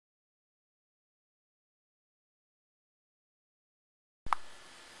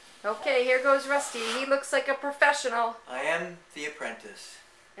Okay, here goes Rusty. He looks like a professional. I am the apprentice.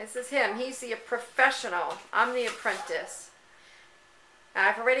 This is him. He's the professional. I'm the apprentice.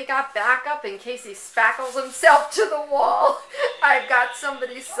 I've already got backup in case he spackles himself to the wall. I've got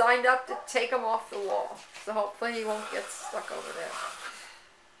somebody signed up to take him off the wall. So hopefully he won't get stuck over there.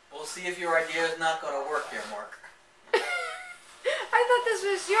 We'll see if your idea is not going to work here, Mark. I thought this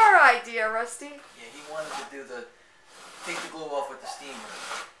was your idea, Rusty. Yeah, he wanted to take the glue off with the steamer.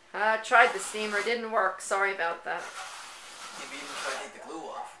 I tried the steamer. Didn't work. Sorry about that. Maybe even try to take the glue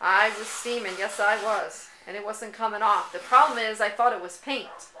off. I was steaming. Yes, I was. And it wasn't coming off. The problem is I thought it was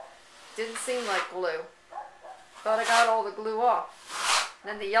paint. Didn't seem like glue. Thought I got all the glue off. And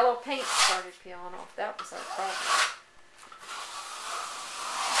then the yellow paint started peeling off. That was our problem.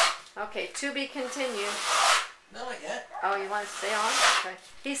 Okay, to be continued. No, not yet. Oh, you want to stay on? Okay.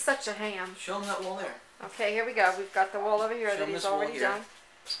 He's such a ham. Show him that wall there. Okay, here we go. We've got the wall over here Show that him he's this wall already here. done.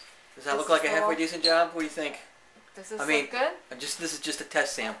 Does that look like a halfway decent job? What do you think? Does this look good? This is just a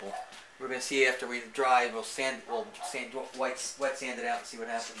test sample. We're gonna see after we dry. We'll wet sand it out and see what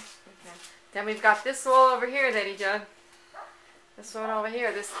happens. Okay. Then we've got this wall over here that he done. This one over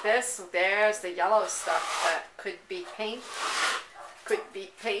here. There's the yellow stuff that could be paint, could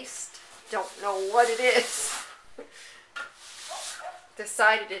be paste. Don't know what it is.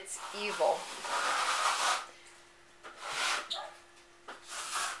 Decided it's evil.